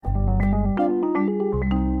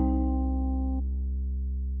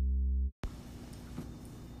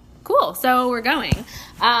Cool. So we're going.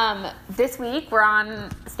 This week we're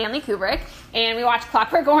on Stanley Kubrick, and we watched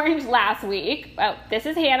Clockwork Orange last week. Oh, this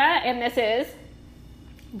is Hannah, and this is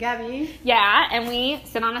Gabby. Yeah, and we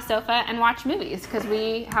sit on a sofa and watch movies because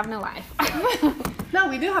we have no life. No,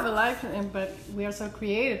 we do have a life, but we are so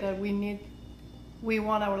creative that we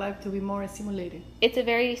want our life to be more stimulating. It's a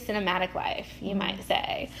very cinematic life, you might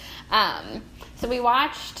say. So we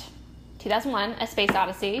watched 2001, A Space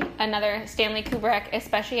Odyssey, another Stanley Kubrick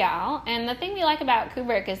especial. And the thing we like about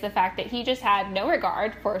Kubrick is the fact that he just had no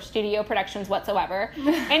regard for studio productions whatsoever.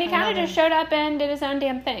 And he kind of just showed up and did his own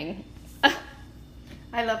damn thing.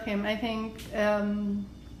 I love him. I think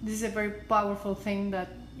this is a very powerful thing that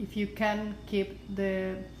if you can keep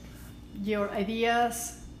your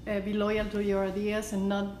ideas, be loyal to your ideas, and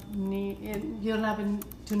you don't have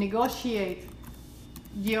to negotiate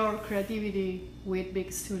your creativity with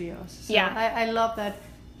big studios. So yeah, I love that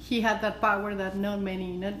he had that power that not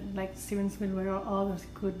like Steven Spielberg or others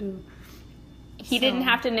could do. He didn't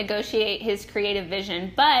have to negotiate his creative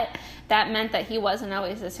vision, but that meant that he wasn't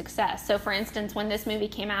always a success. So, for instance, when this movie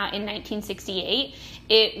came out in 1968,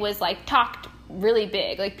 it was like talked really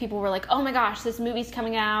big. Like, people were like, oh my gosh, this movie's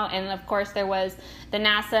coming out. And of course there was the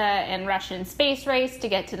NASA and Russian space race to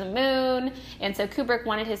get to the moon. And so Kubrick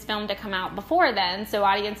wanted his film to come out before then, so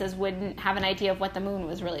audiences wouldn't have an idea of what the moon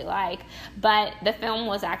was really like. But the film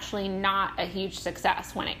was actually not a huge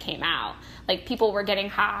success when it came out. Like, people were getting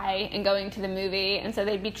high and going to the movie, and so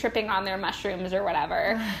they'd be tripping on their mushrooms or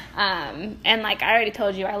whatever. And like I already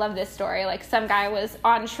told you, I love this story. Like, some guy was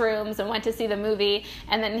on shrooms and went to see the movie,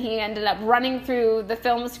 and then he ended up running through the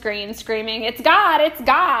film screen screaming, "It's God! It's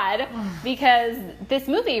God!" Because this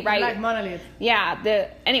movie, right? Black Monolith. Yeah.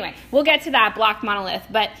 Anyway, we'll get to that Black Monolith.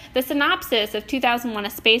 But the synopsis of 2001: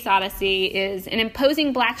 A Space Odyssey is: an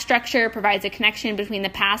imposing black structure provides a connection between the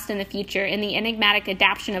past and the future in the enigmatic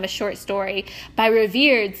adaptation of a short story by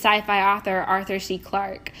revered sci-fi author Arthur C.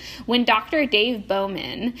 Clarke. When Dr. Dave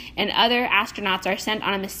Bowman and other astronauts are sent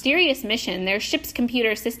on a mysterious mission, their ship's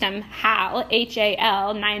computer system, HAL,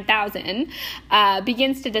 H-A-L 9000,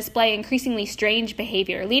 begins to display increasingly strange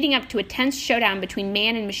behavior, leading up to a tense showdown between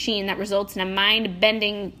man and machine that results in a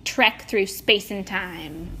mind-bending trek through space and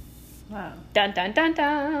time. Wow. Dun, dun, dun,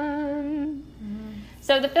 dun. Mm-hmm.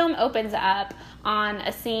 So the film opens up on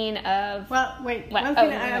a scene of... Well, wait. What? One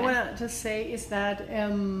thing I want to just say is that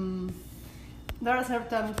there are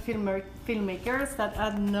certain filmmakers that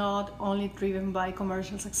are not only driven by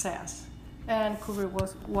commercial success. And Kubrick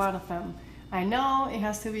was one of them. I know it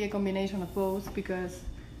has to be a combination of both because,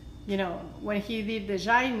 you know, when he did The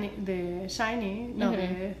Shining. The Shining. The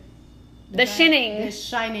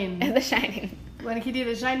Shining. When he did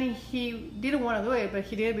The Shining, he didn't want to do it, but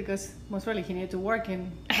he did it because most probably he needed to work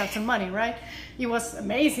and have some money, right? It was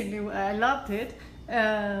amazing. I loved it.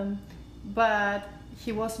 But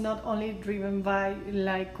he was not only driven by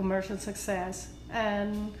like commercial success.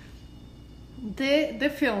 And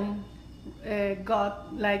the film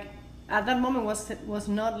got like, at that moment was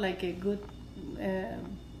not like a good,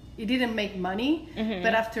 it didn't make money,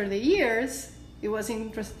 but after the years, it was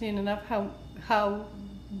interesting enough how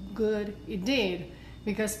good it did,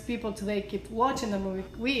 because people today keep watching the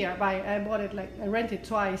movie. I bought it, like I rented it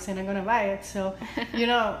twice and I'm gonna buy it, so you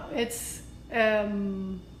know, it's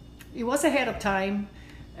it was ahead of time,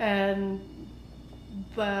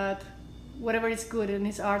 but whatever is good in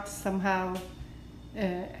his art somehow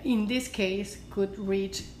in this case could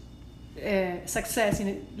reach success in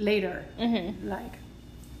it later. Like,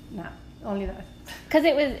 no, only that. Because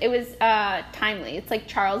it was timely. It's like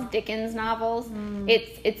Charles Dickens novels.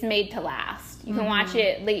 It's made to last. You can watch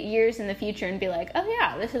it years in the future and be like, oh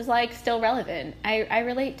yeah, this is like still relevant. I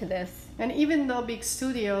relate to this. And even though big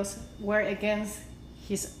studios were against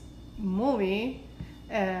his movie,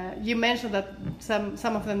 you mentioned that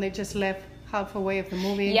some of them, they just left halfway of the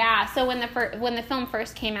movie. Yeah, so when the film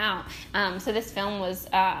first came out, so this film was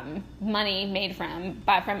money made from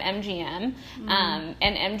MGM, and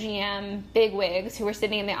MGM bigwigs who were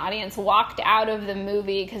sitting in the audience walked out of the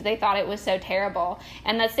movie because they thought it was so terrible.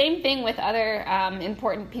 And the same thing with other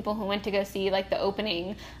important people who went to go see like the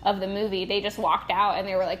opening of the movie. They just walked out and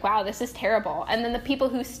they were like, wow, this is terrible. And then the people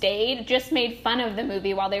who stayed just made fun of the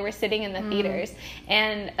movie while they were sitting in the theaters.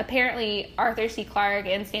 And apparently Arthur C. Clarke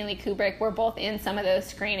and Stanley Kubrick were both in some of those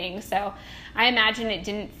screenings, so I imagine it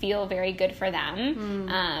didn't feel very good for them.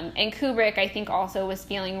 And Kubrick, I think, also was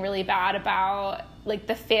feeling really bad about like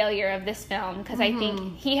the failure of this film, because I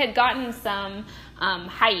think he had gotten some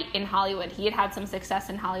height in Hollywood. He had some success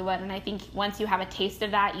in Hollywood, and I think once you have a taste of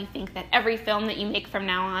that, you think that every film that you make from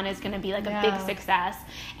now on is going to be like a big success.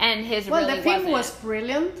 And his the film was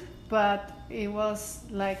brilliant, but it was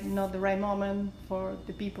like not the right moment for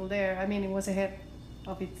the people there. I mean, it was ahead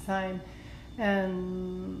of its time,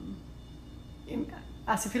 and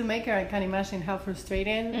as a filmmaker, I can imagine how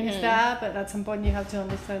frustrating is that. But at some point, you have to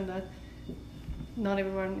understand that not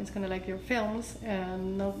everyone is going to like your films,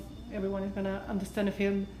 and not everyone is going to understand a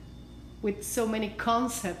film with so many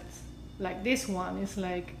concepts like this one. It's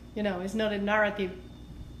like, you know, it's not a narrative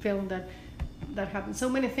film that happens. So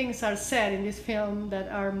many things are said in this film that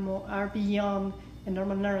are beyond a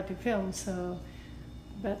normal narrative film. So,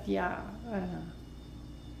 but yeah,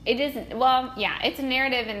 it isn't. Well, yeah, it's a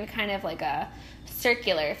narrative in kind of like a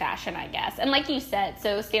circular fashion, I guess. And like you said,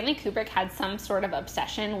 so Stanley Kubrick had some sort of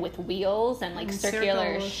obsession with wheels and like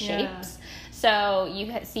circular circles, shapes. yeah. So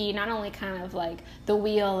you see not only kind of like the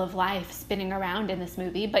wheel of life spinning around in this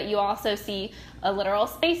movie, but you also see a literal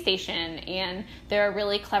space station, and there are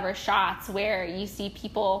really clever shots where you see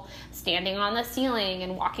people standing on the ceiling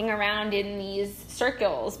and walking around in these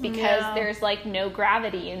circles because there's like no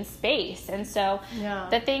gravity in space. And so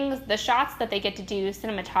the shots that they get to do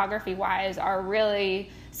cinematography wise are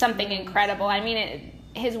really something incredible. I mean,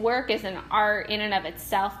 his work is an art in and of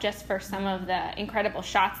itself, just for some of the incredible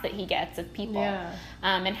shots that he gets of people,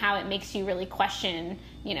 and how it makes you really question,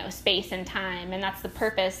 you know, space and time. And that's the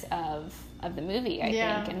purpose of the movie, I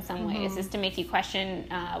think, in some ways, is to make you question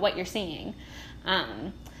what you're seeing.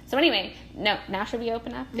 So anyway, now should we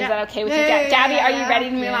open up? Is that okay with you? Gabby, are you ready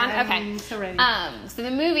to move on? Okay. I'm so ready. So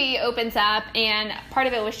the movie opens up, and part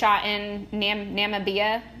of it was shot in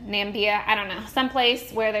Namibia, I don't know,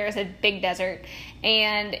 someplace where there's a big desert.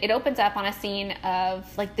 And it opens up on a scene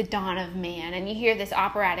of like the dawn of man, and you hear this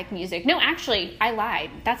operatic music. No, actually, I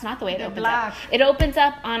lied. That's not the way it opens up. It opens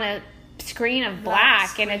up on a screen of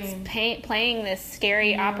black and it's playing this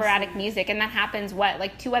scary operatic music, and that happens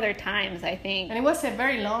like 2 other times, I think. And it was a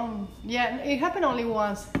very long, it happened only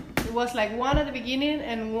once. It was like one at the beginning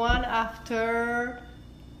and one after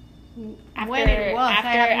when it was. I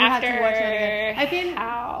had to watch it again. I think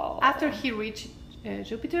after he reached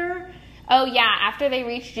Jupiter. Oh yeah, after they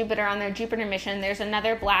reach Jupiter on their Jupiter mission, there's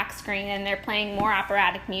another black screen and they're playing more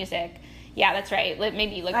operatic music. Yeah, that's right.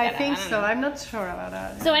 Maybe you look that up. I think so. I'm not sure about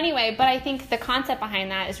that. So anyway, but I think the concept behind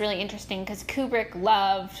that is really interesting because Kubrick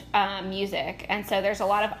loved music. And so there's a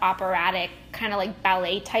lot of operatic, kind of like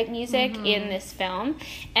ballet type music in this film.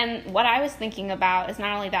 And what I was thinking about is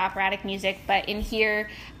not only the operatic music, but in here,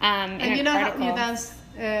 and you know how you dance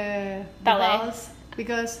ballet?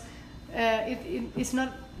 Because it's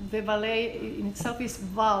not the ballet in itself, is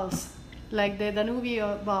valse, like the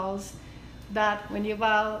Danubio valse. That when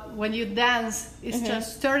you dance, it's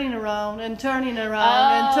just turning around and turning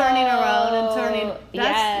around and turning around and turning.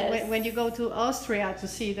 That's when you go to Austria to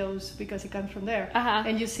see those, because it comes from there,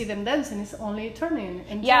 and you see them dancing. It's only turning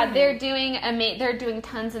and turning. They're doing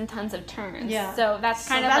tons and tons of turns. Yeah. So that's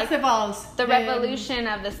kind of that's like the valse. The revolution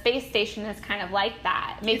of the space station is kind of like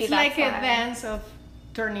that. Maybe it's that's like a dance of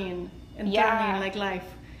turning and turning like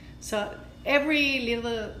life. So every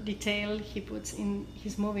little detail he puts in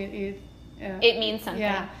his movie it means something.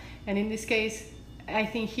 Yeah, and in this case, I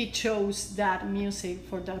think he chose that music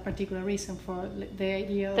for that particular reason, for the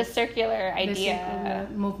idea of the circular idea, the circular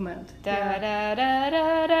movement. Da da da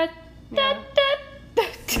da da da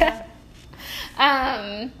da.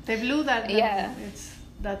 The Blue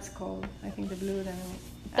that's called. I think the Blue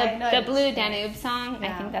Danube. The Blue Danube song.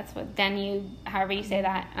 I think that's what Danube, however you say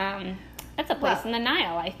that. That's a place in the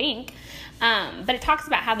Nile, I think. But it talks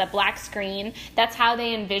about how the black screen, that's how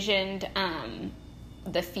they envisioned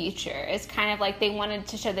the future. It's kind of like they wanted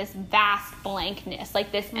to show this vast blankness,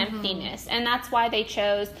 like this emptiness. And that's why they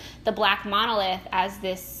chose the black monolith as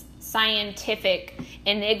this scientific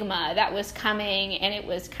enigma that was coming, and it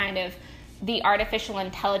was kind of the artificial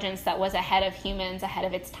intelligence that was ahead of humans, ahead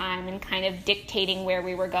of its time, and kind of dictating where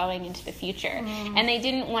we were going into the future. And they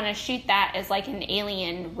didn't want to shoot that as like an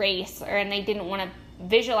alien race, and they didn't want to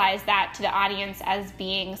visualize that to the audience as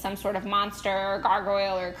being some sort of monster or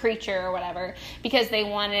gargoyle or creature or whatever, because they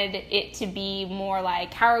wanted it to be more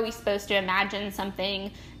like, how are we supposed to imagine something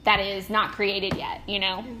that is not created yet, you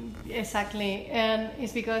know? Exactly. And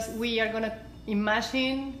it's because we are going to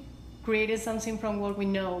imagine creating something from what we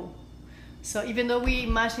know. So even though we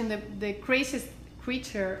imagine the craziest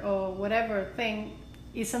creature or whatever thing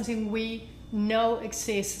is something we know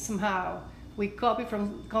exists somehow, we copy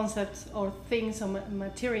from concepts or things or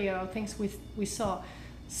material, things we saw.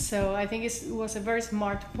 So I think it was a very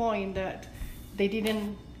smart point that they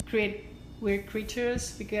didn't create weird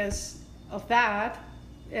creatures because of that,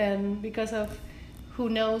 and because of who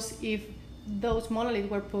knows if those monoliths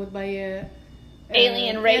were put by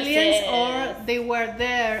alien races, aliens, or they were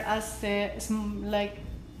there as like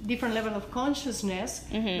different level of consciousness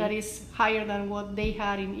that is higher than what they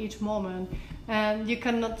had in each moment, and you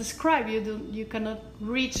cannot describe, you cannot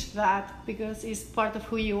reach that because it's part of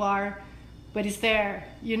who you are, but it's there,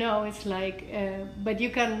 it's like but you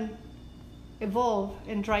can evolve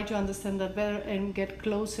and try to understand that better and get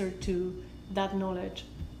closer to that knowledge,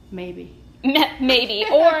 maybe.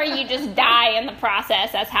 Or you just die in the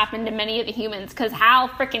process, as happened to many of the humans, because Hal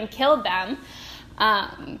freaking killed them.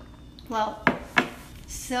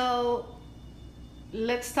 So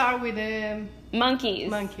let's start with the monkeys.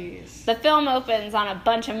 The film opens on a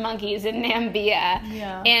bunch of monkeys in Namibia,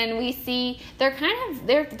 and we see they're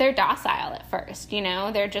docile at first.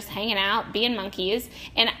 They're just hanging out, being monkeys.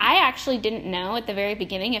 And I actually didn't know at the very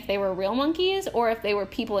beginning if they were real monkeys or if they were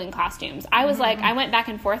people in costumes. I was like, I went back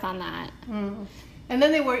and forth on that. And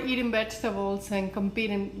then they were eating vegetables and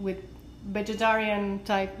competing with vegetarian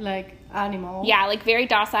type like animals. Yeah, like very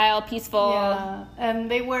docile, peaceful. Yeah, and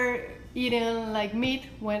they were eating like meat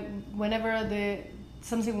whenever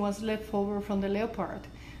something was left over from the leopard.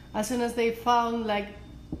 As soon as they found like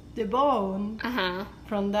the bone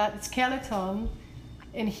from that skeleton,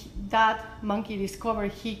 and that monkey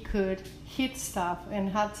discovered he could hit stuff and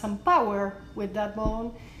had some power with that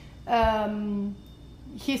bone,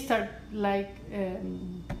 he started like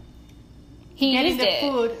he getting used the it.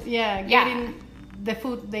 food, getting the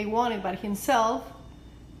food they wanted by himself.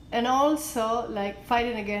 And also, like,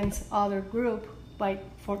 fighting against other group,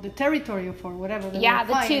 for the territory or for whatever they were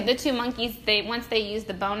fighting. the two monkeys, once they use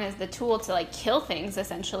the bone as the tool to, like, kill things,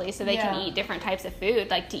 essentially, so they can eat different types of food,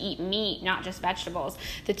 like to eat meat, not just vegetables.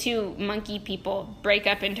 The two monkey people break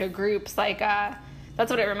up into groups, like, that's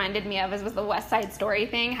what it reminded me of, was the West Side Story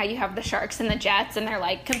thing, how you have the sharks and the jets, and they're,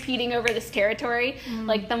 like, competing over this territory.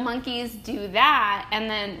 Like, the monkeys do that, and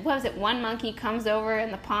then, one monkey comes over in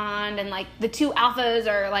the pond, and, like, the two alphas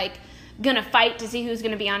are, like, gonna fight to see who's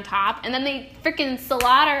gonna be on top, and then they freaking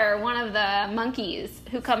slaughter one of the monkeys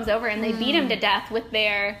who comes over, and they beat him to death with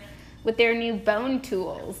their new bone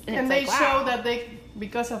tools. And they show that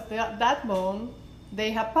because of that bone,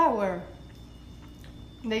 they have power.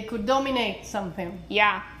 They could dominate something.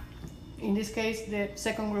 Yeah. In this case, the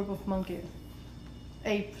second group of monkeys.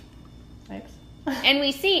 Apes. And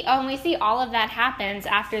we see all of that happens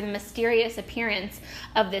after the mysterious appearance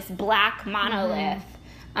of this black monolith.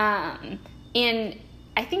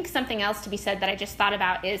 I think something else to be said that I just thought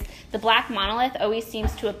about is the black monolith always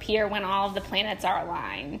seems to appear when all of the planets are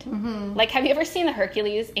aligned. Like, have you ever seen the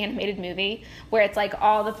Hercules animated movie where it's like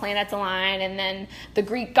all the planets align and then the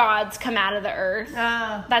Greek gods come out of the earth?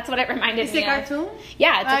 That's what it reminded me of. Is it a cartoon?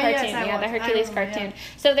 Yeah, it's a cartoon. Yes, the Hercules cartoon.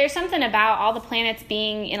 Yeah. So there's something about all the planets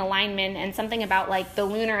being in alignment, and something about like the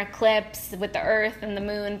lunar eclipse with the earth and the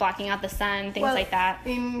moon blocking out the sun, things like that.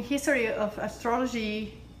 In history of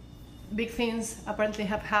astrology, big things apparently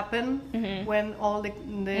have happened when all the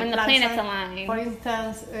planets align. For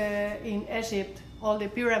instance, in Egypt, all the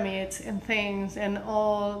pyramids and things and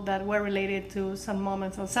all that were related to some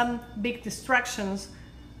moments or some big distractions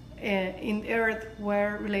in Earth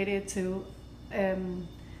were related to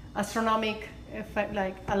astronomic effect,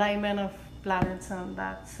 like alignment of planets and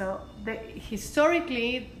that. So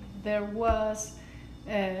historically, there were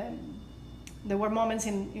moments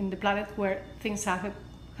in the planet where things happen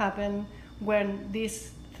when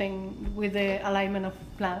this thing with the alignment of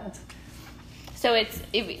planets. So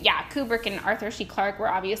Kubrick and Arthur C. Clarke were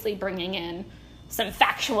obviously bringing in some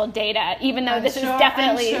factual data, even though is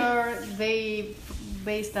definitely... I'm sure they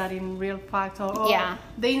based that in real fact, or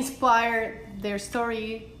they inspired their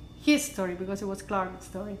story, his story, because it was Clarke's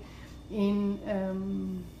story,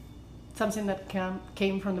 in something that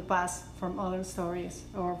came from the past, from other stories,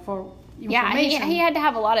 or for information. Yeah, he had to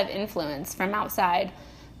have a lot of influence from outside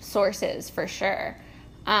sources for sure.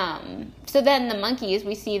 So then the monkeys,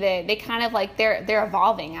 we see they kind of like they're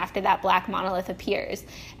evolving after that black monolith appears,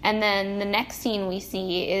 and then the next scene we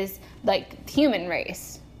see is like human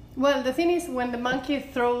race. Well, the thing is, when the monkeys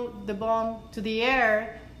throw the bomb to the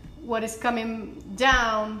air, what is coming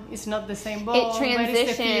down is not the same bomb. It transitions. But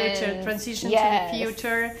it's the future, transition to the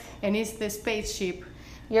future, and it's the spaceship.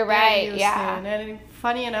 You're right. Yeah. And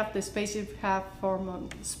funny enough, the spaceship have form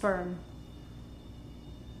of sperm.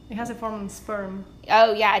 It has a form of sperm.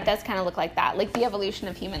 Oh, yeah, it does kind of look like that, like the evolution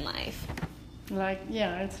of human life.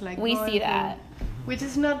 It's like... We see that. Which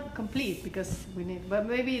is not complete, because but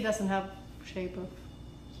maybe it doesn't have shape of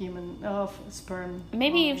sperm.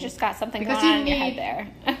 Maybe you've just got something going on in your head there.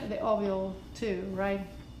 The ovule too, right?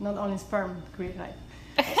 Not only sperm to create life.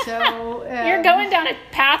 So... You're going down a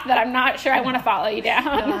path that I'm not sure I want to follow you down.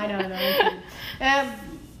 No, I know.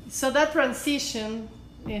 So that transition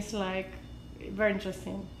is like... very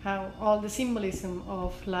interesting how all the symbolism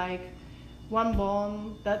of like one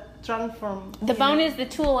bone that transforms. The bone is the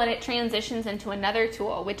tool, and it transitions into another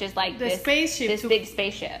tool, which is like this big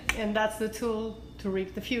spaceship. And that's the tool to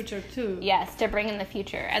reap the future too. Yes, to bring in the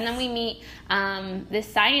future. And then we meet this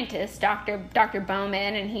scientist, Dr.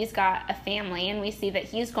 Bowman, and he's got a family, and we see that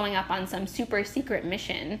he's going up on some super secret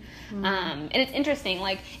mission. And it's interesting,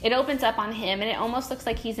 like it opens up on him, and it almost looks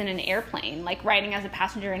like he's in an airplane, like riding as a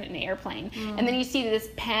passenger in an airplane. And then you see this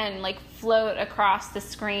pen like float across the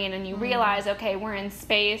screen, and you realize, okay, we're in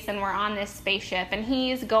space, and we're on this spaceship, and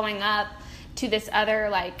he's going up to this other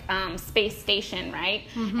like space station, right?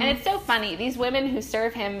 And it's so funny. These women who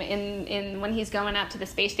serve him in when he's going up to the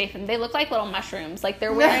space station, they look like little mushrooms. Like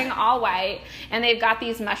they're wearing all white, and they've got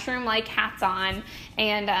these mushroom-like hats on.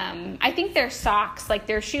 And I think their socks, like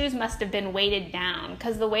their shoes, must have been weighted down,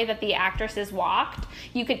 because the way that the actresses walked,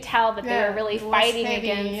 you could tell that they were really fighting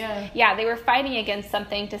against. Yeah, they were fighting against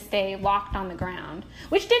something to stay locked on the ground,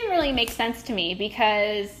 which didn't really make sense to me,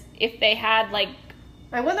 because if they had like.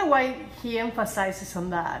 I wonder why he emphasizes on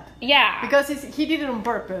that. Yeah. Because he did it on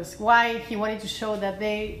purpose. Why he wanted to show that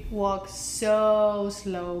they walk so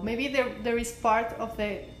slow. Maybe there is part of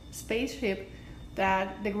the spaceship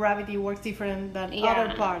that the gravity works different than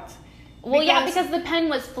other parts. Well, because the pen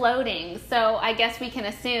was floating, so I guess we can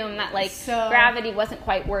assume that gravity wasn't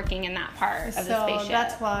quite working in that part of the spaceship. So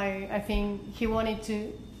that's why I think he wanted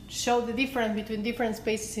to show the difference between different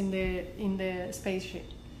spaces in the spaceship.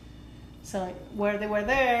 So where they were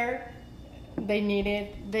there,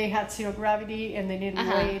 they had zero gravity, and they needed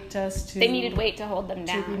weight just to. They needed weight to hold them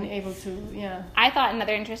down. To being able to, I thought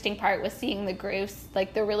another interesting part was seeing the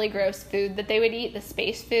the really gross food that they would eat, the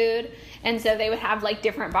space food. And so they would have like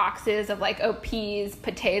different boxes of like peas,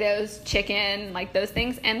 potatoes, chicken, like those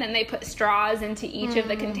things. And then they put straws into each of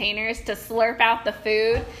the containers to slurp out the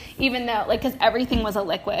food, even though because everything was a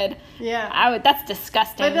liquid. Yeah. That's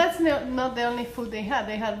disgusting. But that's not the only food they had.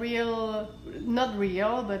 They had not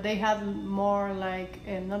real, but they had more like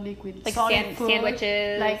not liquid, like solid food,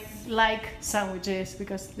 sandwiches, like sandwiches,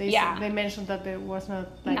 because they mentioned that there was not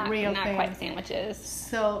real not thing. Quite sandwiches.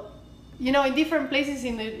 So, in different places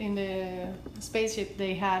in the spaceship,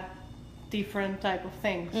 they had different type of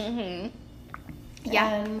things.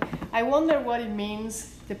 Yeah. And I wonder what it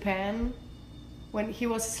means, the pen, when he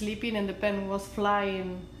was sleeping and the pen was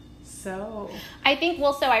flying. So I think,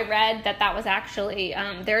 so I read that was actually,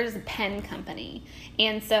 there's a pen company.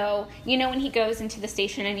 And so, when he goes into the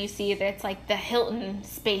station and you see that it's like the Hilton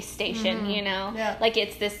space station, like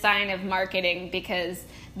it's this sign of marketing, because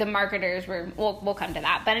the marketers were, we'll come to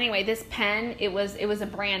that. But anyway, this pen, it was a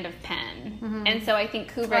brand of pen. And so I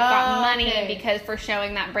think Kubrick got money because for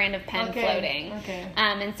showing that brand of pen floating.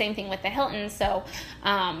 And same thing with the Hilton. So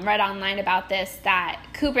read online about this, that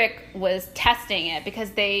Kubrick was testing it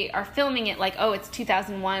because they are filming it like, it's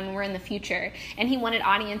 2001, we're in the future. And he wanted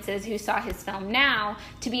audiences who saw his film now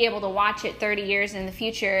to be able to watch it 30 years in the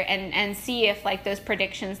future and see if like those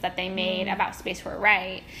predictions that they made about space were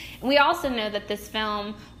right. And we also know that this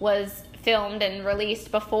film was filmed and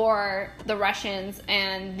released before the Russians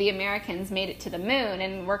and the Americans made it to the moon,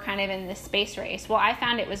 and we're kind of in this space race. Well, I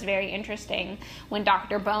found it was very interesting when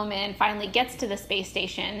Dr. Bowman finally gets to the space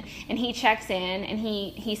station, and he checks in, and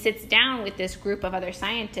he sits down with this group of other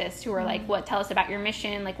scientists who are like, tell us about your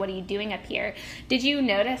mission, like, what are you doing up here? Did you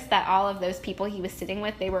notice that all of those people he was sitting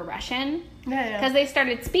with, they were Russian? Yeah. Because they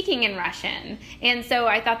started speaking in Russian. And so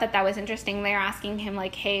I thought that was interesting. They're asking him,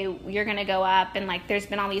 like, hey, you're going to go up, and, like, there's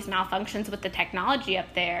been all these malfunctions with the technology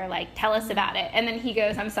up there. Like, tell us about it. And then he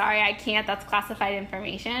goes, I'm sorry, I can't. That's classified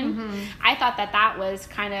information. I thought that was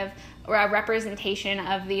kind of a representation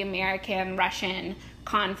of the American-Russian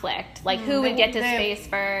conflict. Like, who would get to space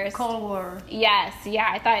first? Cold War. Yes, yeah.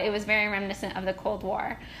 I thought it was very reminiscent of the Cold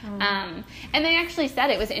War. And they actually said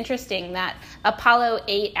it was interesting that Apollo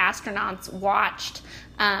 8 astronauts watched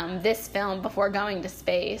this film before going to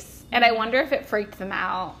space. And I wonder if it freaked them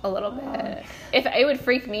out a little bit. If it would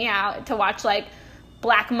freak me out to watch, like,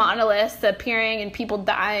 black monoliths appearing and people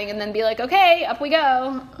dying and then be like, okay, up we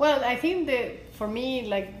go. Well, I think for me,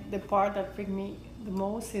 like, the part that freaked me the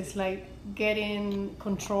most is, like, giving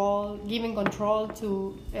control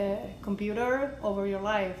to a computer over your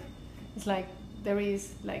life. It's like there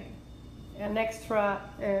is, like, an extra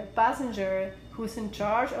passenger who's in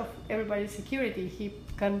charge of everybody's security. He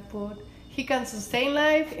can sustain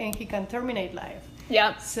life and he can terminate life.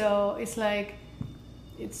 Yeah. So it's like,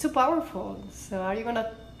 it's too powerful. So are you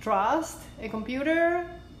gonna trust a computer?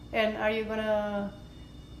 And are you gonna,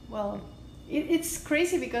 it's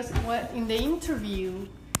crazy because in the interview,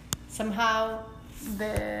 somehow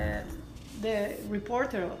the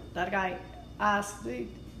reporter, that guy, ask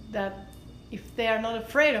that if they are not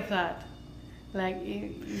afraid of that. Like,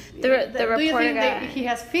 The reporter do you think guy. that he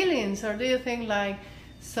has feelings, or do you think like,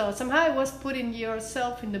 so somehow it was putting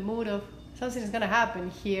yourself in the mood of something is gonna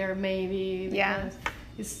happen here, maybe, because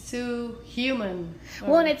it's too human.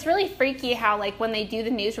 Well, and it's really freaky how, like, when they do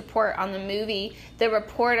the news report on the movie, the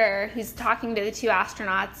reporter who's talking to the two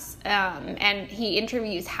astronauts, and he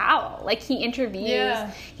interviews Hal. Like, he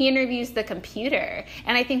interviews the computer.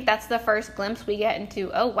 And I think that's the first glimpse we get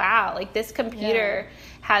into, oh, wow, like, this computer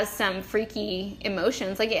has some freaky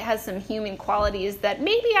emotions. Like, it has some human qualities that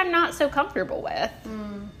maybe I'm not so comfortable with.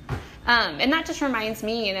 And that just reminds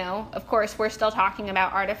me, you know, of course, we're still talking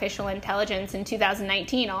about artificial intelligence in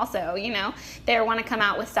 2019 also, you know. They want to come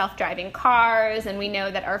out with self-driving cars, and we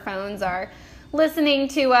know that our phones are listening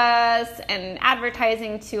to us and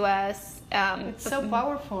advertising to us. It's so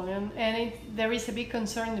powerful, and there is a big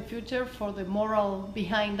concern in the future for the moral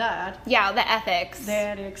behind that. Yeah, the ethics. The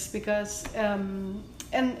ethics, because, and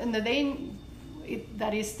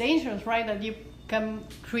that is dangerous, right? That you can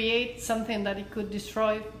create something that it could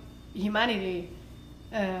destroy humanity.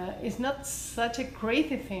 It's not such a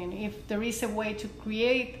crazy thing. If there is a way to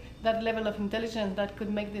create that level of intelligence that could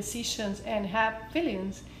make decisions and have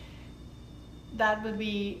feelings, that would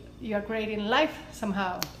be, you are creating life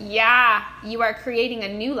somehow. Yeah, you are creating a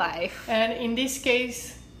new life. And in this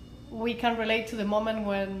case, we can relate to the moment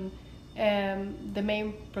when the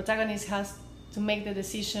main protagonist has to make the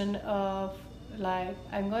decision of, like,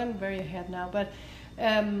 I'm going very ahead now, but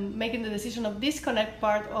making the decision of disconnect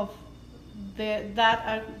part of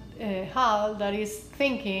Hal that is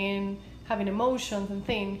thinking, having emotions and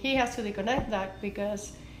things. He has to disconnect that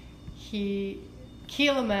because he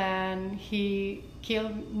killed a man. He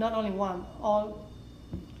killed not only one, all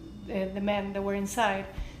the men that were inside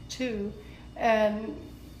too. And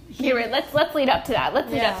Here, let's lead up to that.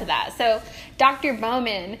 Let's lead up to that. So Dr.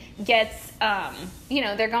 Bowman gets,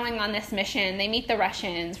 they're going on this mission. They meet the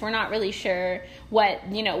Russians. We're not really sure what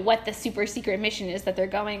the super secret mission is that they're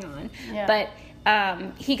going on. Yeah. But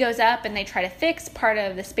he goes up and they try to fix part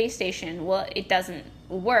of the space station. Well, it doesn't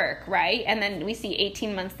work, right? And then we see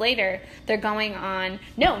 18 months later, they're going on,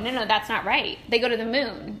 no, that's not right. They go to the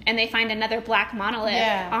moon and they find another black monolith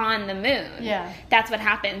on the moon. Yeah. That's what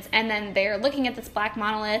happens. And then they're looking at this black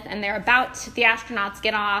monolith and the astronauts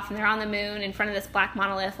get off and they're on the moon in front of this black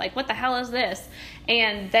monolith, like, what the hell is this?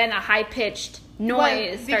 And then a high-pitched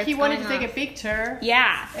noise starts he wanted to going take off. a picture.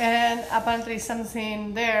 Yeah. And apparently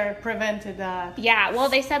something there prevented that. Yeah, well,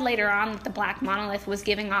 they said later on that the black monolith was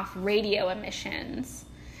giving off radio emissions.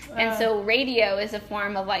 And so radio is a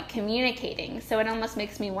form of, like, communicating. So it almost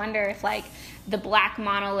makes me wonder if, like, the black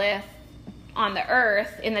monolith on the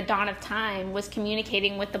Earth in the dawn of time was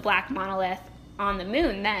communicating with the black monolith on the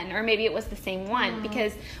moon then, or maybe it was the same one,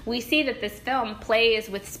 because we see that this film plays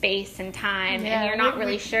with space and time, and you're not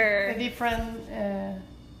really sure. A different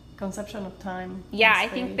conception of time. Yeah, I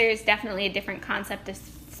think there's definitely a different concept of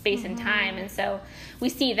space and time, and so we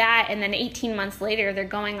see that, and then 18 months later they're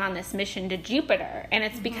going on this mission to Jupiter, and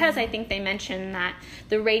it's because I think they mentioned that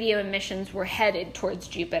the radio emissions were headed towards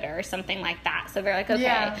Jupiter or something like that. So they're like,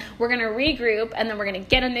 okay, we're going to regroup, and then we're going to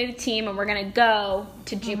get a new team, and we're going to go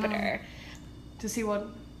to Jupiter to see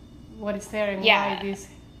what is there and why this.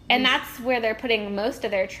 And that's where they're putting most of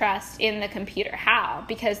their trust in the computer HAL,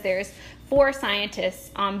 because there's 4 scientists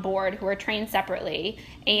on board who are trained separately,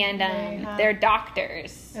 and they're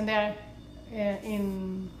doctors. And they're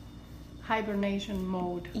in hibernation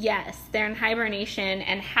mode. Yes, they're in hibernation,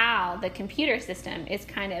 and HAL, the computer system, is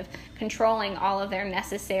kind of controlling all of their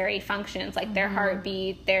necessary functions, like their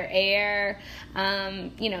heartbeat, their air,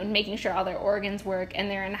 making sure all their organs work, and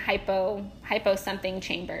they're in hypo something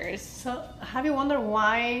chambers. So have you wondered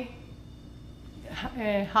why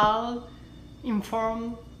HAL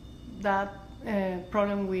informed that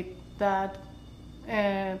problem with that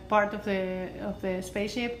part of the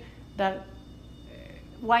spaceship, that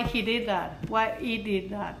why he did that, why it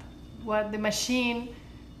did that, what the machine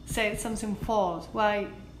said something false, why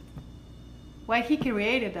he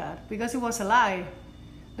created that? Because it was a lie.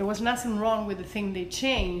 There was nothing wrong with the thing they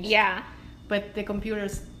changed. Yeah. But the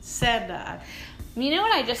computers said that. You know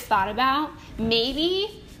what I just thought about?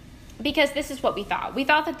 Maybe because this is what we thought. We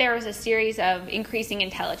thought that there was a series of increasing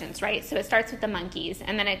intelligence, right? So it starts with the monkeys,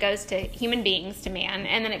 and then it goes to human beings, to man,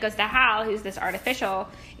 and then it goes to Hal, who's this artificial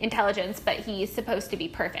intelligence, but he's supposed to be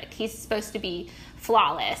perfect. He's supposed to be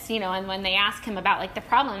flawless, you know, and when they ask him about like the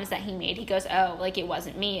problems that he made, he goes, oh, like it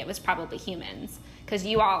wasn't me, it was probably humans, because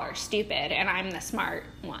you all are stupid and I'm the smart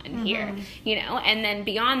one here, you know. And then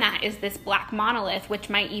beyond that is this black monolith, which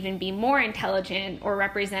might even be more intelligent or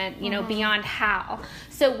represent, you know, beyond Hal.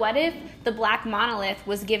 So what if the black monolith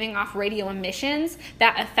was giving off radio emissions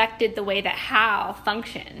that affected the way that Hal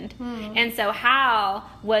functioned? And so Hal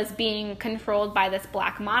was being controlled by this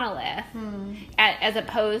black monolith as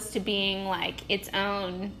opposed to being like its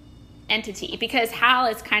own entity, because Hal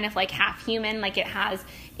is kind of like half human, like it has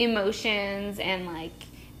emotions and like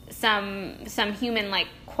some human like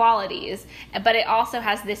qualities, but it also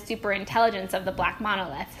has this super intelligence of the black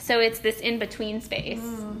monolith. So it's this in between space.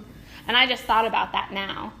 And I just thought about that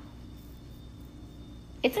now.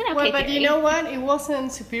 It's an okay Well, but theory. you know what? It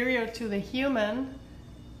wasn't superior to the human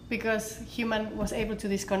because human was able to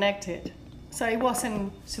disconnect it. So it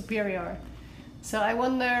wasn't superior. So I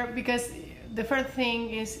wonder, because the first thing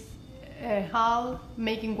is Hal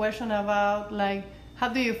making question about like, how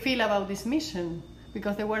do you feel about this mission?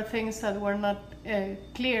 Because there were things that were not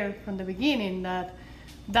clear from the beginning,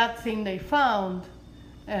 that thing they found,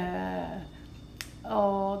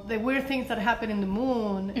 or the weird things that happened in the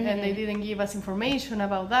moon, and they didn't give us information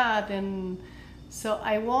about that. And so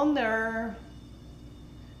I wonder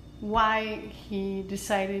why he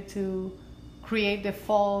decided to create the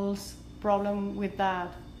false problem with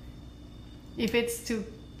that. If it's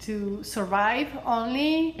to survive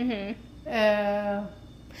only.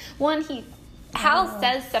 One, Hal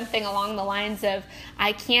says something along the lines of,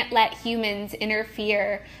 I can't let humans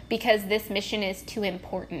interfere because this mission is too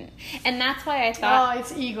important. And that's why I thought... Oh,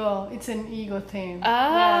 it's ego. It's an ego thing. Oh,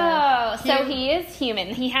 yeah. So he is human.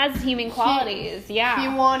 He has human qualities, He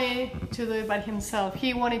yeah. wanted to do it by himself.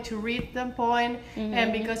 He wanted to reach the point,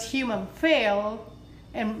 and because humans fail,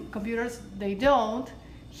 and computers, they don't,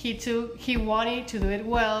 he wanted to do it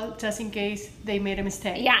well, just in case they made a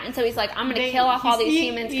mistake. Yeah, and so he's like, I'm going to kill off all these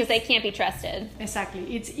humans because they can't be trusted.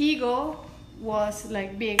 Exactly. Its ego was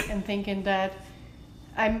like big and thinking that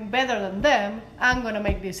I'm better than them, I'm going to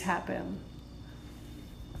make this happen.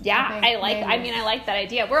 Yeah, I like that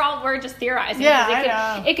idea. We're just theorizing.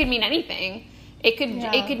 Yeah, it could mean anything. It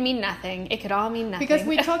could mean nothing. It could all mean nothing. Because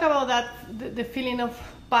we talk about that, the feeling of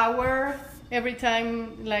power every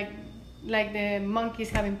time, like the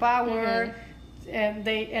monkeys having power, and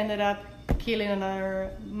they ended up killing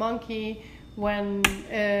another monkey when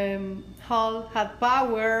Hal had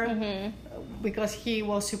power because he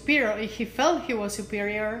was superior. He felt he was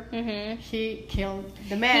superior. He killed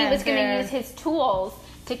the man. He was going to use his tools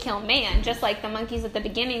to kill man, just like the monkeys at the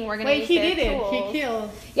beginning were going to use their tools. He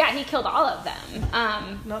killed. Yeah, he killed all of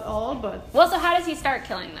them. Not all, but... Well, so how does he start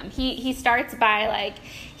killing them? He starts by, like,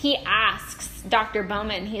 he asks Dr.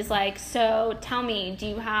 Bowman, he's like, so tell me, do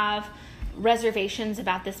you have reservations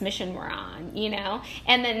about this mission we're on, you know?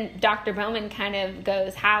 And then Dr. Bowman kind of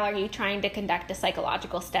goes, Hal, are you trying to conduct a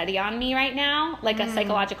psychological study on me right now? Like a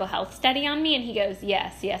psychological health study on me? And he goes,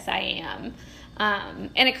 yes, I am.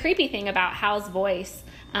 And a creepy thing about Hal's voice,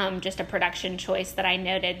 just a production choice that I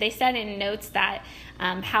noted, they said in notes that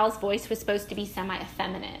Hal's voice was supposed to be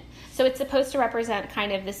semi-effeminate. So it's supposed to represent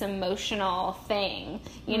kind of this emotional thing,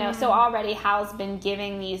 you know? So already Hal's been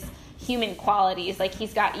giving these human qualities, like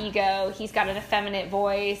he's got ego, he's got an effeminate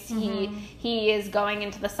voice, he is going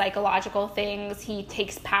into the psychological things, he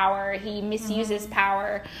takes power, he misuses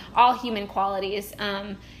power, all human qualities.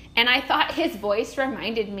 And I thought his voice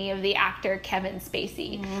reminded me of the actor Kevin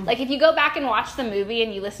Spacey. Like, if you go back and watch the movie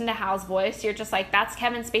and you listen to Hal's voice, you're just like, that's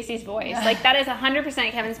Kevin Spacey's voice. Like, that is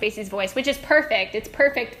 100% Kevin Spacey's voice, which is perfect. It's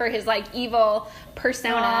perfect for his, like, evil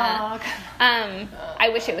persona. I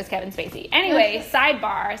wish it was Kevin Spacey. Anyway,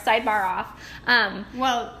 sidebar off.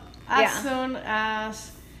 Well, as soon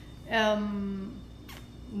as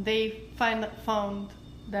they found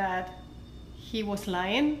that he was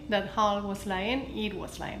lying, that Hal was lying, it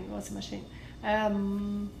was a machine.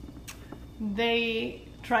 They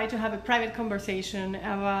tried to have a private conversation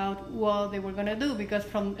about what they were going to do, because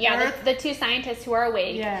from Earth... the two scientists who are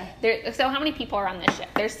awake. Yeah. So how many people are on this ship?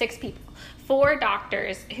 There's 6 people. 4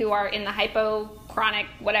 doctors who are in the hypochronic,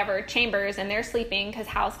 whatever, chambers, and they're sleeping because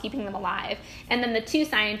Hal's keeping them alive. And then the 2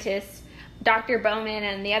 scientists, Dr. Bowman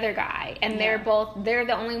and the other guy, and they're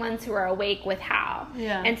the only ones who are awake with Hal.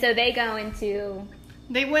 Yeah. And so they go into...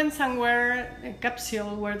 They went somewhere, a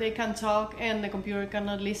capsule, where they can talk and the computer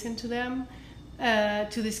cannot listen to them,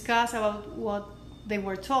 to discuss about what they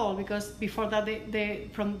were told, because before that they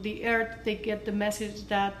from the Earth they get the message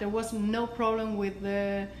that there was no problem with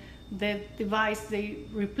the device they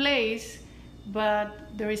replaced, but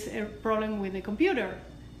there is a problem with the computer.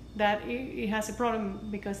 that it has a problem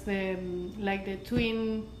because the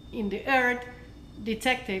twin in the Earth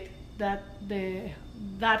detected that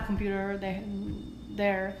that computer,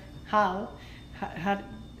 their HAL, had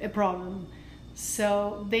a problem.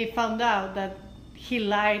 So they found out that he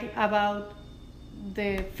lied about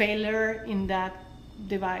the failure in that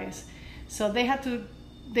device. So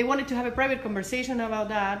they wanted to have a private conversation about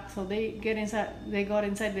that. So they got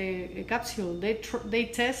inside the capsule. They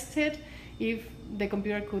tested if the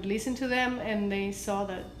computer could listen to them, and they saw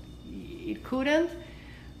that it couldn't.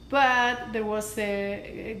 But there was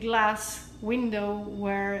a glass window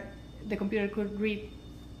where the computer could read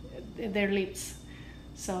their lips.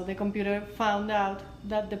 So the computer found out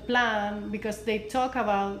that the plan, because they talk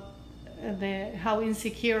about how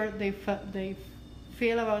insecure they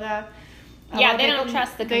feel about that. Yeah, they don't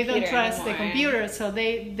trust the computer. They don't trust anymore. the computer, so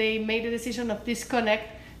they made the decision of disconnect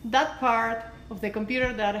that part of the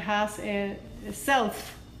computer that has a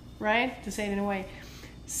self, right? To say it in a way.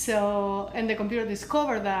 So, and the computer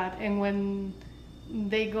discovered that, and when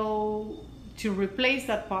they go to replace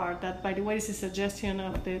that part, that by the way is a suggestion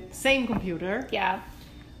of the same computer. Yeah.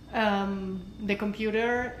 The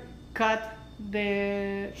computer cut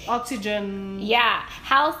the oxygen. Yeah.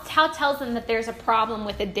 Hal tells them that there's a problem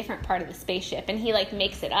with a different part of the spaceship, and he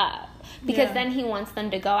makes it up because then he wants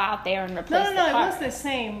them to go out there and replace the part. It was the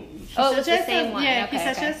same. It was the same one. Yeah, okay,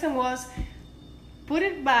 his suggestion was put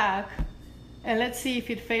it back and let's see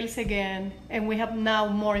if it fails again, and we have now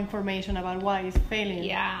more information about why it's failing.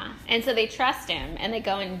 Yeah, and so they trust him and they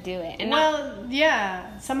go and do it. And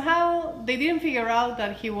somehow they didn't figure out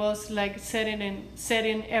that he was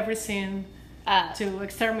setting everything to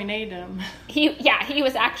exterminate them. He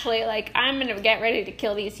was actually I'm gonna get ready to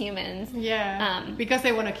kill these humans. Yeah, because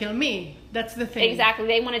they want to kill me. That's the thing. Exactly,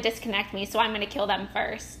 they want to disconnect me, so I'm gonna kill them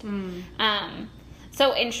first.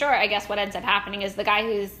 So in short, I guess what ends up happening is the guy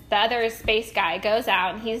who's the other space guy goes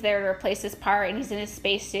out and he's there to replace his part, and he's in his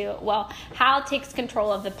spacesuit. Well, Hal takes control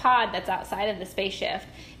of the pod that's outside of the spaceship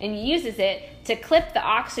and uses it to clip the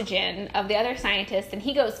oxygen of the other scientist, and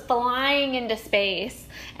he goes flying into space.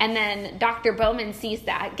 And then Dr. Bowman sees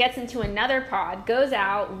that, gets into another pod, goes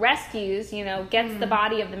out, rescues, gets the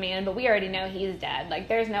body of the man, but we already know he's dead.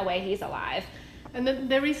 There's no way he's alive. And then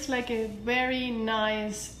there is a very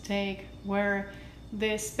nice take where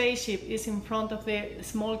the spaceship is in front of the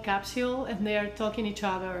small capsule and they are talking each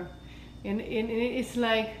other, and it's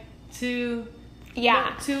two.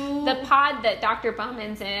 Yeah, the pod that Dr.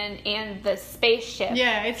 Bowman's in and the spaceship.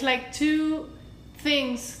 Yeah, it's two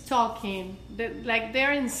things talking.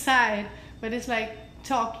 They're inside, but it's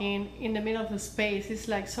talking in the middle of the space.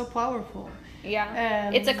 It's so powerful.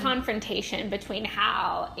 Yeah, it's a confrontation between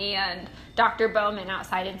Hal and Dr. Bowman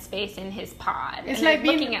outside in space in his pod. It's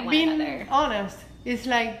looking at one another. Being honest. It's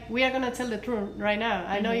we are gonna tell the truth right now.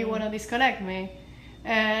 I know you want to disconnect me,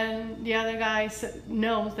 and the other guy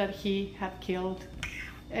knows that he had killed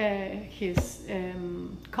his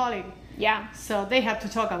colleague. Yeah. So they have to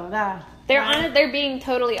talk about that. They're being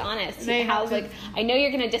totally honest. Hal's I know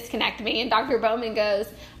you're gonna disconnect me, and Dr. Bowman goes,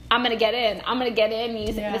 I'm gonna get in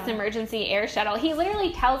using this emergency air shuttle. He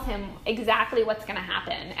literally tells him exactly what's gonna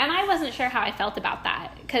happen, and I wasn't sure how I felt about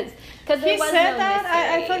that because he said that.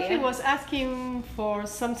 I thought he was asking for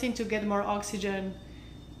something to get more oxygen,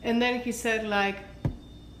 and then he said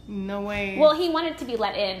no way. Well, he wanted to be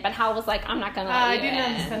let in, but Hal was I'm not gonna let you in. I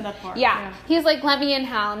didn't understand that part. Yeah. He's let me in,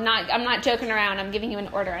 Hal. I'm not joking around. I'm giving you an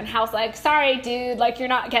order. And Hal's sorry, dude. You're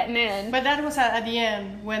not getting in. But that was at the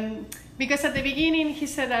end because at the beginning he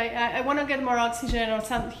said I want to get more oxygen or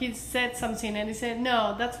something. He said something and he said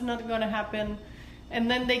no, that's not gonna happen.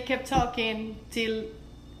 And then they kept talking till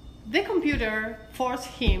the computer forced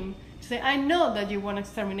him to say, I know that you want to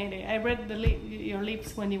exterminate it. I read your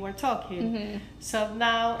lips when you were talking. Mm-hmm. So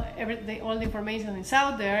now all the information is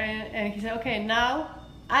out there, and he said, okay, now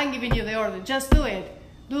I'm giving you the order. Just do it.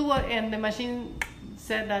 Do what. And the machine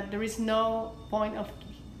said that there is no point of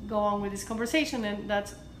go on with this conversation, and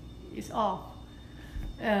that is off.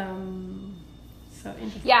 So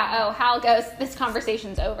interesting. Yeah. Hal goes, this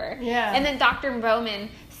conversation's over. Yeah. And then Dr. Bowman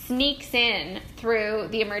sneaks in through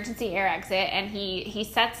the emergency air exit, and he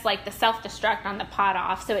sets the self-destruct on the pod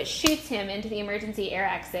off, so it shoots him into the emergency air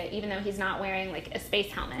exit even though he's not wearing a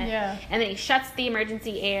space helmet. Yeah. And then he shuts the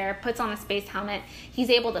emergency air, puts on the space helmet. He's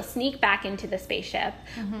able to sneak back into the spaceship.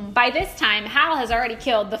 Mm-hmm. By this time, Hal has already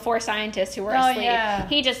killed the 4 scientists who were asleep. Yeah.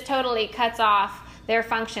 He just totally cuts off their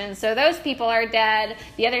functions. So those people are dead.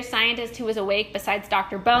 The other scientist who was awake besides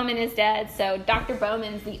Dr. Bowman is dead. So Dr.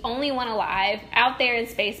 Bowman's the only one alive out there in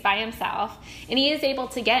space by himself. And he is able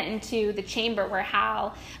to get into the chamber where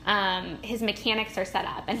Hal, his mechanics are set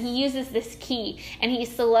up. And he uses this key, and he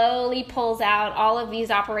slowly pulls out all of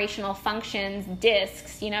these operational functions,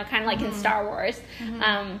 discs, kind of like in Star Wars,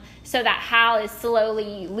 so that Hal is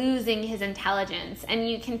slowly losing his intelligence. And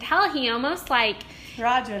you can tell he almost like...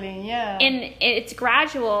 Gradually, yeah. And it's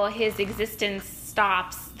gradual, his existence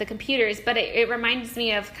stops the computers, but it reminds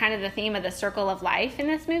me of kind of the theme of the circle of life in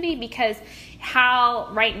this movie, because Hal,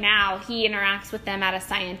 right now, he interacts with them at a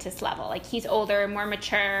scientist level. Like, he's older, more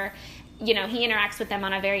mature. He interacts with them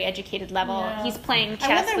on a very educated level. Yeah. He's playing chess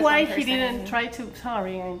with I wonder why one he didn't try to...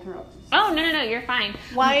 Sorry, I interrupted. Oh, no, you're fine.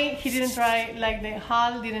 Why he didn't try, like the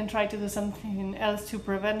Hal didn't try to do something else to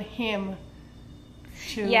prevent him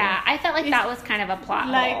to... Yeah, I felt like that was kind of a plot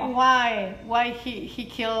hole. Like, why? Why he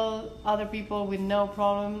killed other people with no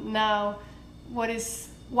problem? Now, what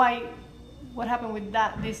happened with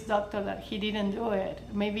this doctor that he didn't do it?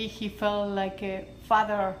 Maybe he felt like a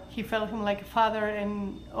father. He felt him like a father,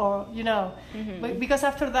 but because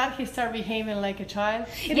after that he started behaving like a child.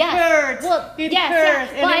 It hurts. Well, it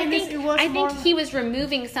hurts. Well, I think he was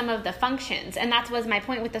removing some of the functions, and that was my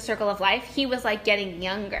point with the circle of life. He was like getting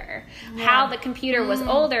younger. Yeah. How the computer was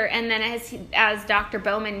older, and then as Dr.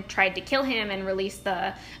 Bowman tried to kill him and release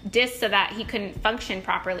the disc so that he couldn't function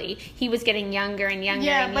properly, he was getting younger and younger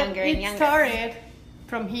and younger and younger. It started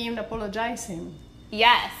from him apologizing.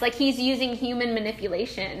 Yes, like he's using human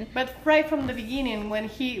manipulation. But right from the beginning, when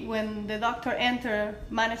the doctor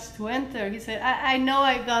managed to enter, he said, I know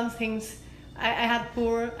I've done things,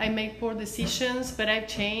 I made poor decisions, but I've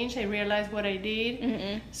changed, I realized what I did.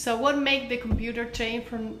 Mm-hmm. So what made the computer change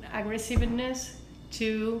from aggressiveness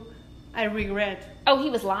to I regret? Oh, he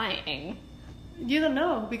was lying. You don't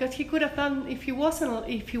know, because he could have done, if he was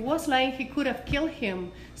lying, he could have killed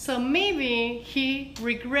him. So maybe he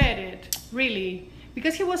regretted, really.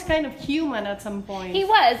 Because he was kind of human at some point. He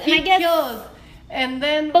was, and I guess killed, and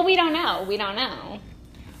then. But we don't know.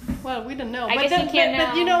 Well, we don't know. I guess you can't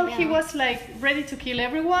know. But he was like ready to kill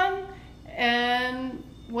everyone, and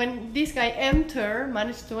when this guy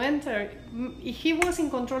managed to enter, he was in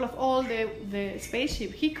control of all the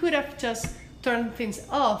spaceship. He could have just turned things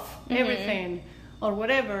off, everything, or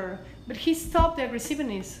whatever. But he stopped the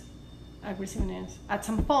aggressiveness at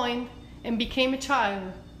some point and became a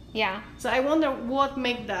child. Yeah. So I wonder what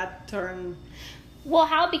made that turn. Well,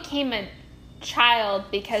 Hal became a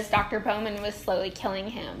child because Dr. Bowman was slowly killing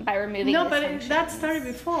him by removing his functions. That started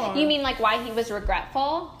before. You mean like why he was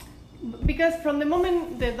regretful? Because from the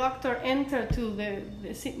moment the doctor entered to the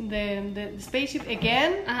spaceship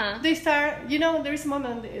again, they start. There is a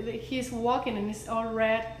moment he's walking and it's all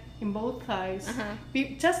red in both thighs.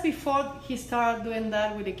 Just before he started doing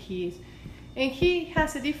that with the keys. And he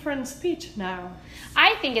has a different speech now.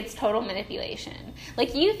 I think it's total manipulation.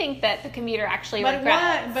 Like, you think that the computer actually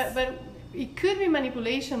regrets. Why? But it could be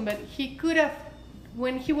manipulation, but he could have,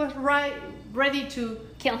 when he was ready to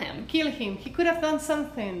kill him, he could have done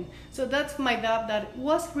something. So that's my doubt, that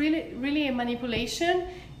was really a manipulation,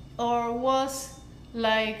 or was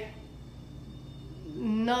like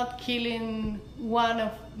not killing one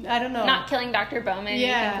of, I don't know. Not killing Dr. Bowman.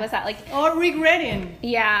 Yeah. Was that like... Or regretting.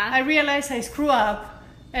 Yeah. I realized I screw up,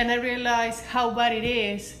 and I realized how bad it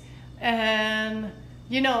is. And,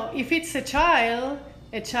 if it's a child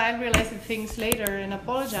realizes things later and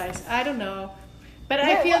apologizes. I don't know. But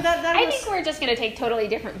I feel that I think we're just going to take totally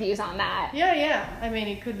different views on that. Yeah. I mean,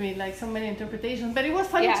 it could be like so many interpretations. But it was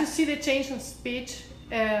funny to see the change of speech.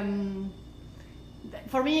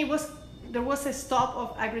 For me, there was a stop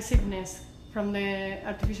of aggressiveness from the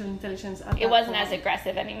artificial intelligence. It wasn't as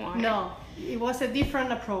aggressive anymore. No, it was a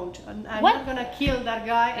different approach. I'm not going to kill that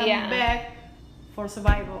guy and beg for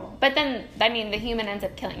survival. But then, the human ends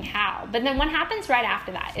up killing Hal. But then what happens right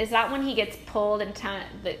after that? Is that when he gets pulled into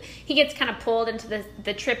the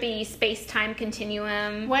trippy space-time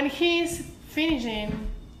continuum? When he's finishing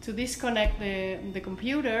to disconnect the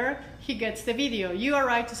computer, he gets the video. You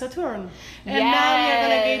arrived to Saturn. And now you're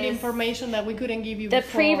going to get information that we couldn't give you before. The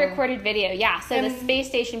pre-recorded video, yeah. So the space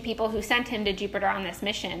station people who sent him to Jupiter on this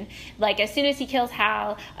mission, like as soon as he kills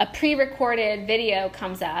Hal, a pre-recorded video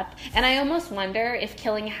comes up. And I almost wonder if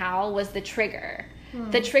killing Hal was the trigger.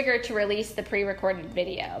 The trigger to release the pre-recorded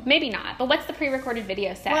video. Maybe not. But what's the pre-recorded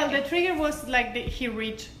video say? Well, the trigger was like he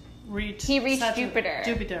reached reach. He reached Jupiter.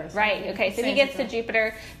 Jupiter. Right. Okay. So he gets to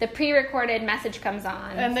Jupiter. The pre-recorded message comes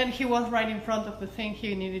on. And then he was right in front of the thing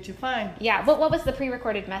he needed to find. Yeah. But what was the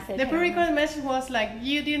pre-recorded message? The pre-recorded message was like,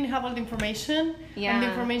 you didn't have all the information. Yeah. And the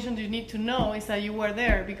information you need to know is that you were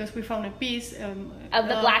there because we found a piece of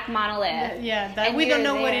the black monolith. That we don't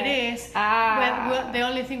know what it is. But the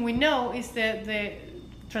only thing we know is that the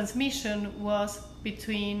transmission was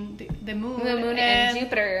between the moon and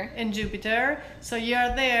Jupiter. And Jupiter. So you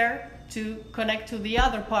are there to connect to the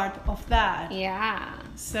other part of that. Yeah.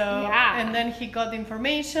 So and then he got the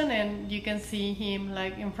information, and you can see him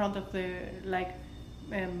like in front of the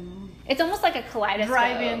it's almost like a kaleidoscope.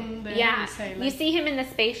 Driving you see him in the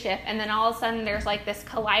spaceship, and then all of a sudden there's like this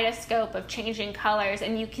kaleidoscope of changing colors,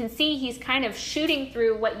 and you can see he's kind of shooting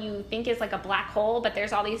through what you think is like a black hole, but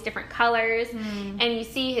there's all these different colors, and you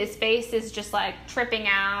see his face is just like tripping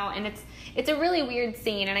out, and it's a really weird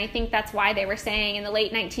scene. And I think that's why they were saying in the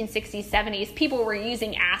late 1960s, 70s, people were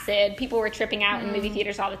using acid, people were tripping out in movie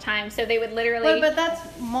theaters all the time, so they would literally... But that's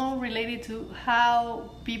more related to how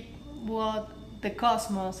the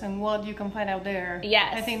cosmos and what you can find out there.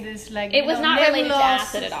 Yes. I think this like it was not related to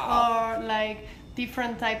acid at all. Or like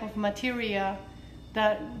different type of material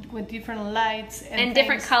that with different lights and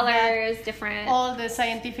different colors, different. All the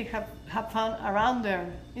scientific have found around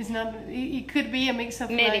there. It's not. It could be a mix of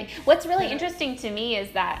maybe. What's really interesting to me is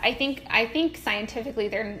that I think scientifically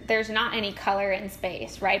there's not any color in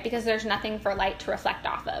space, right? Because there's nothing for light to reflect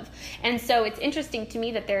off of, and so it's interesting to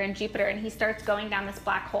me that they're in Jupiter, and he starts going down this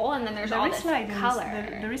black hole, and then there's all this color.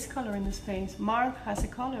 There is color in the space. Mars has a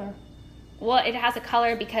color. Well, it has a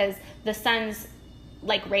color because the sun's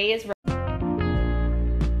like rays.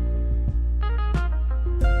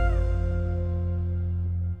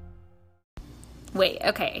 Wait,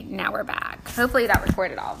 okay, now we're back. Hopefully that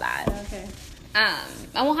recorded all of that. Okay. And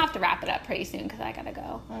we'll have to wrap it up pretty soon because I gotta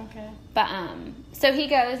go. Okay. But so he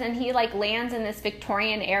goes and he like lands in this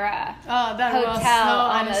Victorian era that hotel. Was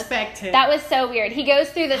so unexpected. That was so weird. He goes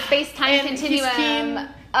through the space-time continuum. His skin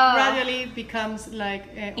gradually becomes like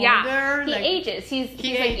older. He ages. He's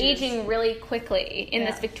like aging really quickly in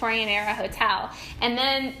this Victorian era hotel. And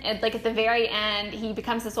then like at the very end, he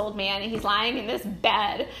becomes this old man and he's lying in this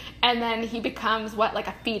bed, and then he becomes like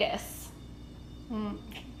a fetus.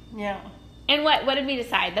 Yeah. And what did we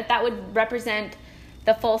decide? That would represent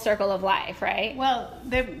the full circle of life, right? Well,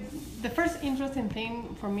 the first interesting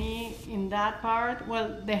thing for me in that part,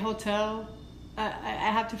 the hotel.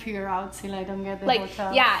 I have to figure out till I don't get the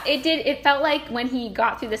hotel. Yeah, it did. It felt like when he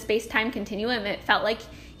got through the space-time continuum, it felt like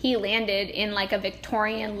he landed in like a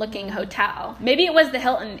Victorian-looking hotel. Maybe it was the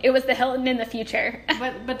Hilton. It was the Hilton in the future.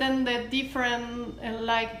 but then the different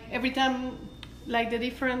every time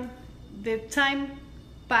the time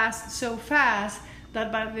passed so fast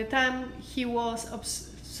that by the time he was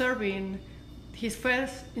observing his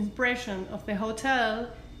first impression of the hotel,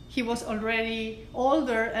 he was already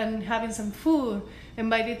older and having some food, and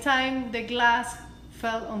by the time the glass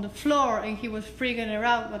fell on the floor and he was figuring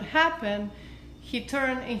out what happened, he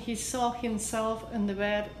turned and he saw himself in the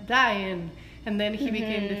bed dying, and then he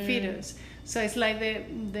became the fetus. So it's like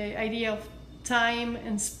the idea of time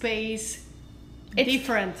and space. It's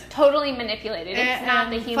different. Totally manipulated. It's not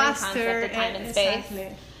the human concept of time and space.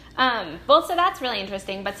 Exactly. Well, so that's really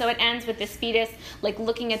interesting. But so it ends with this fetus, like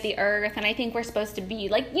looking at the earth, and I think we're supposed to be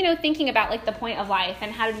like, thinking about like the point of life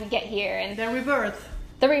and how did we get here and the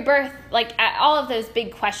rebirth, like all of those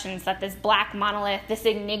big questions that this black monolith, this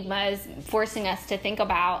enigma is forcing us to think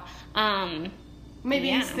about.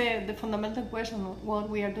 Maybe it's the fundamental question: what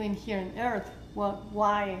we are doing here on Earth,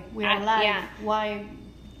 why we are alive,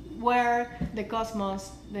 where the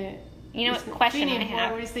cosmos, what question I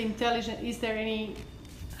have? Where is the intelligence? Is there any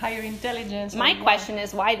higher intelligence? My question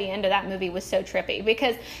is why the end of that movie was so trippy,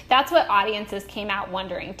 because that's what audiences came out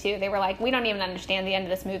wondering too. They were like, we don't even understand the end of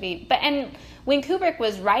this movie. And when Kubrick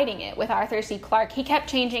was writing it with Arthur C. Clarke, he kept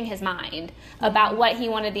changing his mind about what he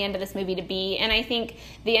wanted the end of this movie to be. And I think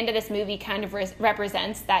the end of this movie kind of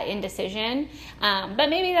represents that indecision. But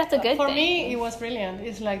maybe that's a good thing. For me, it was brilliant.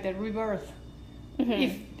 It's like the rebirth.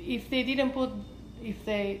 Mm-hmm. If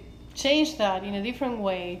they changed that in a different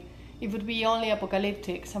way, it would be only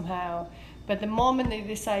apocalyptic somehow. But the moment they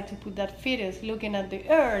decide to put that fetus looking at the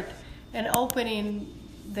earth and opening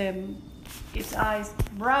its eyes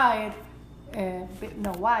wide,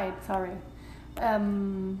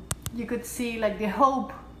 you could see like the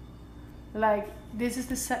hope, like this is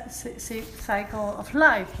the cycle of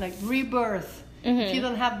life, like rebirth. Mm-hmm. If you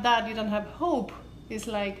don't have that, you don't have hope. It's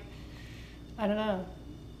like, I don't know.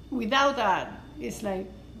 Without that, it's like,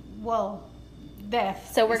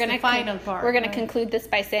 death. So we're going to final part. We're going to conclude this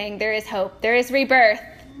by saying there is hope. There is rebirth.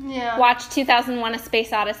 Yeah. Watch 2001: A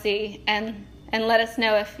Space Odyssey and let us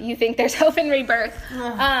know if you think there's hope in rebirth.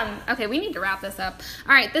 Okay, we need to wrap this up.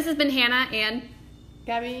 All right, this has been Hannah and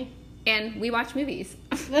Gabby. And we watch movies.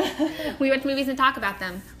 We watch movies and talk about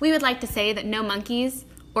them. We would like to say that no monkeys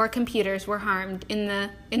or computers were harmed in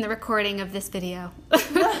the recording of this video.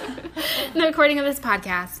 The recording of this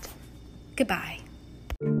podcast. Goodbye.